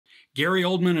Gary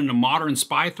Oldman in a modern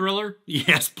spy thriller?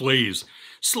 Yes, please.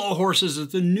 Slow Horses is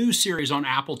the new series on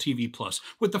Apple TV Plus,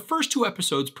 with the first 2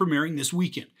 episodes premiering this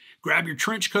weekend. Grab your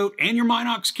trench coat and your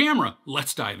Minox camera.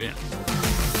 Let's dive in.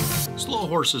 Slow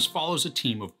Horses follows a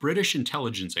team of British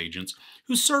intelligence agents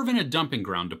who serve in a dumping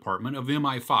ground department of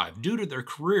MI5 due to their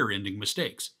career-ending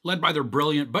mistakes. Led by their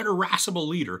brilliant but irascible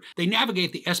leader, they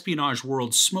navigate the espionage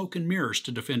world's smoke and mirrors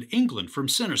to defend England from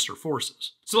sinister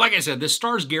forces. So like I said, this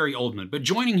stars Gary Oldman, but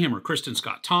joining him are Kristin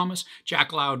Scott Thomas,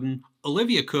 Jack Lowden,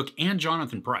 Olivia Cooke, and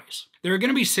Jonathan Pryce. There are going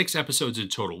to be 6 episodes in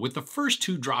total, with the first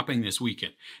 2 dropping this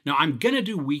weekend. Now, I'm going to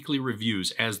do weekly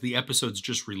reviews as the episodes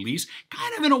just release,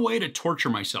 kind of in a way to torture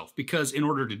myself, because in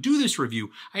order to do this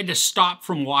review, I had to stop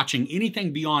from watching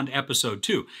anything beyond episode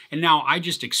 2, and now I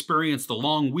just experience the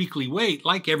long weekly wait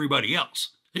like everybody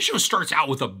else. This show starts out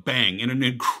with a bang and an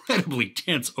incredibly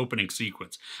tense opening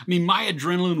sequence. I mean, my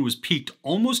adrenaline was peaked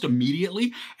almost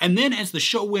immediately, and then as the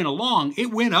show went along,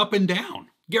 it went up and down.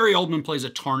 Gary Oldman plays a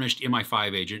tarnished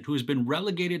MI5 agent who has been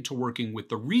relegated to working with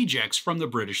the rejects from the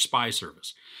British spy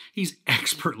service. He's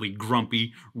expertly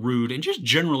grumpy, rude, and just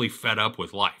generally fed up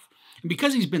with life. And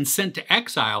because he's been sent to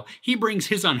exile, he brings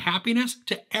his unhappiness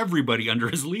to everybody under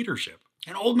his leadership.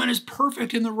 And Oldman is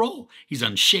perfect in the role. He's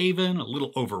unshaven, a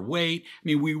little overweight. I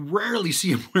mean, we rarely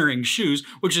see him wearing shoes,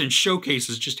 which then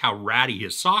showcases just how ratty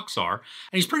his socks are.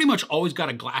 And he's pretty much always got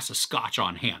a glass of scotch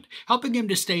on hand, helping him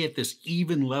to stay at this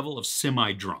even level of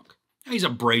semi-drunk. He's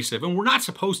abrasive, and we're not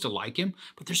supposed to like him,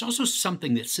 but there's also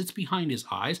something that sits behind his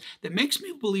eyes that makes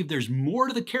me believe there's more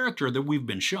to the character than we've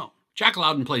been shown. Jack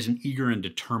Lowden plays an eager and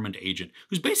determined agent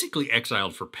who's basically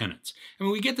exiled for penance. I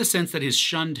mean, we get the sense that his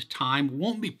shunned time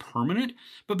won't be permanent,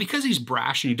 but because he's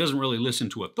brash and he doesn't really listen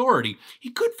to authority, he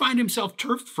could find himself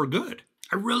turfed for good.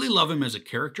 I really love him as a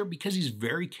character because he's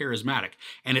very charismatic,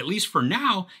 and at least for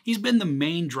now, he's been the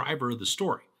main driver of the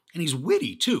story. And he's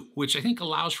witty too, which I think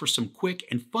allows for some quick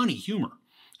and funny humor.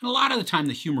 And a lot of the time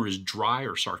the humor is dry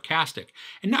or sarcastic,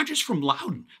 and not just from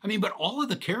Lowden. I mean, but all of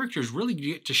the characters really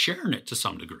get to share in it to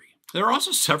some degree. There are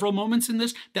also several moments in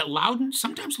this that Lowden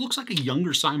sometimes looks like a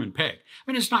younger Simon Pegg.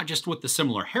 I mean, it's not just with the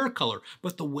similar hair color,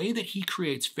 but the way that he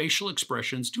creates facial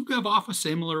expressions do give off a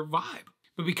similar vibe.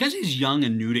 But because he's young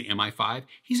and new to MI5,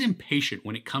 he's impatient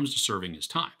when it comes to serving his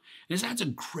time. And this adds a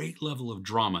great level of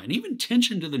drama and even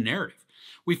tension to the narrative.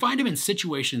 We find him in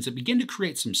situations that begin to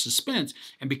create some suspense,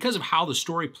 and because of how the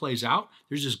story plays out,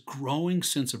 there's this growing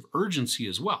sense of urgency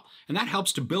as well, and that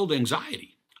helps to build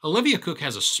anxiety. Olivia Cooke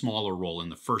has a smaller role in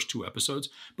the first 2 episodes,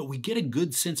 but we get a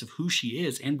good sense of who she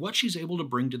is and what she's able to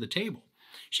bring to the table.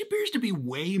 She appears to be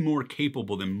way more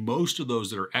capable than most of those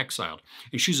that are exiled,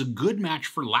 and she's a good match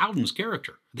for Lowden's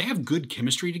character. They have good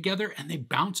chemistry together, and they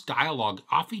bounce dialogue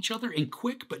off each other in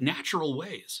quick but natural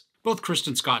ways. Both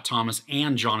Kristin Scott Thomas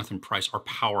and Jonathan Pryce are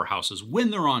powerhouses when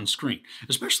they're on screen,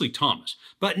 especially Thomas,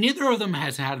 but neither of them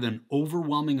has had an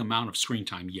overwhelming amount of screen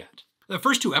time yet. The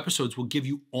first 2 episodes will give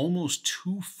you almost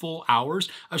 2 full hours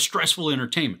of stressful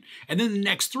entertainment, and then the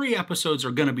next 3 episodes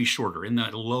are going to be shorter, in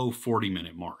that low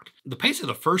 40-minute mark. The pace of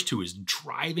the first 2 is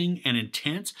driving and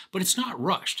intense, but it's not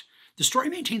rushed. The story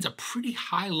maintains a pretty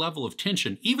high level of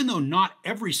tension, even though not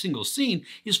every single scene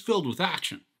is filled with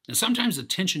action. And sometimes the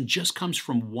tension just comes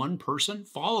from one person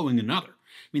following another.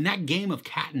 I mean, that game of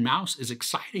cat and mouse is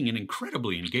exciting and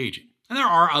incredibly engaging. And there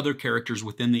are other characters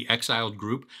within the exiled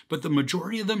group, but the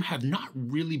majority of them have not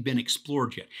really been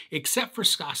explored yet, except for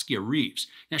Saskia Reeves.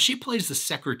 Now, she plays the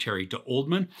secretary to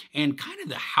Oldman and kind of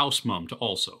the house mom to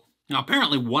also. Now,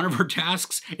 apparently one of her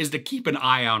tasks is to keep an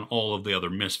eye on all of the other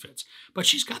misfits, but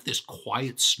she's got this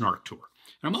quiet snark to her.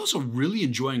 And I'm also really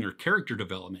enjoying her character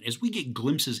development as we get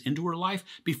glimpses into her life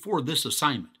before this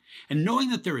assignment. And knowing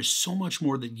that there is so much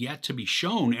more that yet to be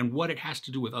shown and what it has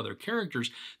to do with other characters,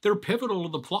 they're pivotal to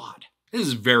the plot. This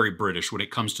is very British when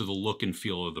it comes to the look and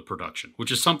feel of the production,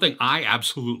 which is something I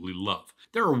absolutely love.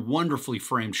 There are wonderfully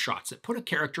framed shots that put a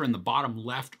character in the bottom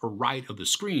left or right of the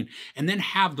screen and then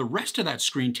have the rest of that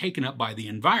screen taken up by the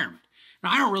environment.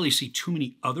 Now, I don't really see too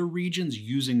many other regions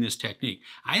using this technique.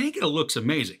 I think it looks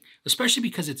amazing, especially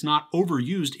because it's not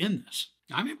overused in this.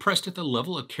 I'm impressed at the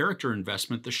level of character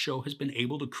investment the show has been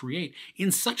able to create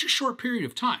in such a short period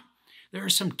of time. There are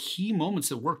some key moments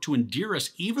that work to endear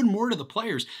us even more to the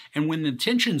players, and when the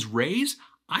tensions raise,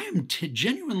 I am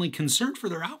genuinely concerned for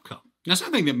their outcome. Now,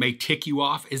 something that may tick you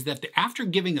off is that after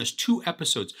giving us 2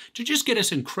 episodes to just get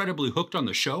us incredibly hooked on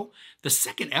the show, the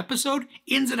second episode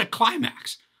ends at a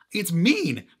climax. It's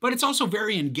mean, but it's also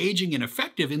very engaging and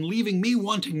effective in leaving me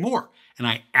wanting more, and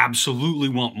I absolutely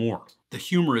want more. The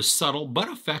humor is subtle but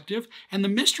effective, and the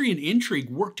mystery and intrigue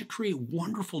work to create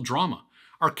wonderful drama.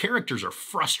 Our characters are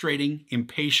frustrating,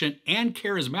 impatient, and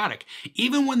charismatic,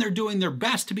 even when they're doing their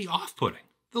best to be off-putting.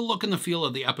 The look and the feel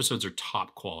of the episodes are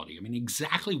top quality. I mean,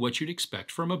 exactly what you'd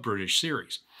expect from a British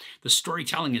series. The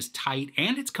storytelling is tight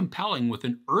and it's compelling with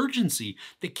an urgency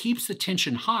that keeps the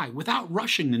tension high without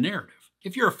rushing the narrative.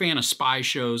 If you're a fan of spy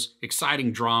shows,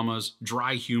 exciting dramas,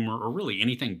 dry humor, or really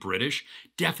anything British,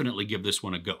 definitely give this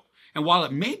one a go. And while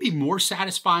it may be more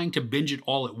satisfying to binge it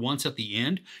all at once at the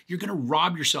end, you're going to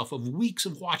rob yourself of weeks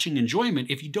of watching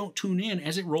enjoyment if you don't tune in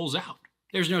as it rolls out.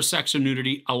 There's no sex or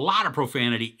nudity, a lot of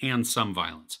profanity, and some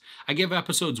violence. I give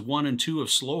episodes 1 and 2 of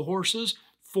Slow Horses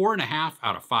 4.5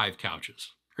 out of 5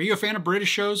 couches. Are you a fan of British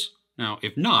shows? Now,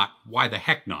 if not, why the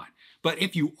heck not? But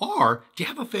if you are, do you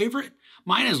have a favorite?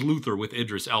 Mine is Luther with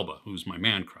Idris Elba, who's my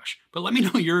man crush. But let me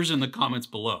know yours in the comments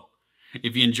below.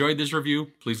 If you enjoyed this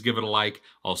review, please give it a like.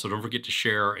 Also, don't forget to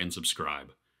share and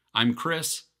subscribe. I'm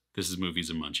Chris. This is Movies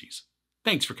and Munchies.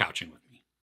 Thanks for couching with me.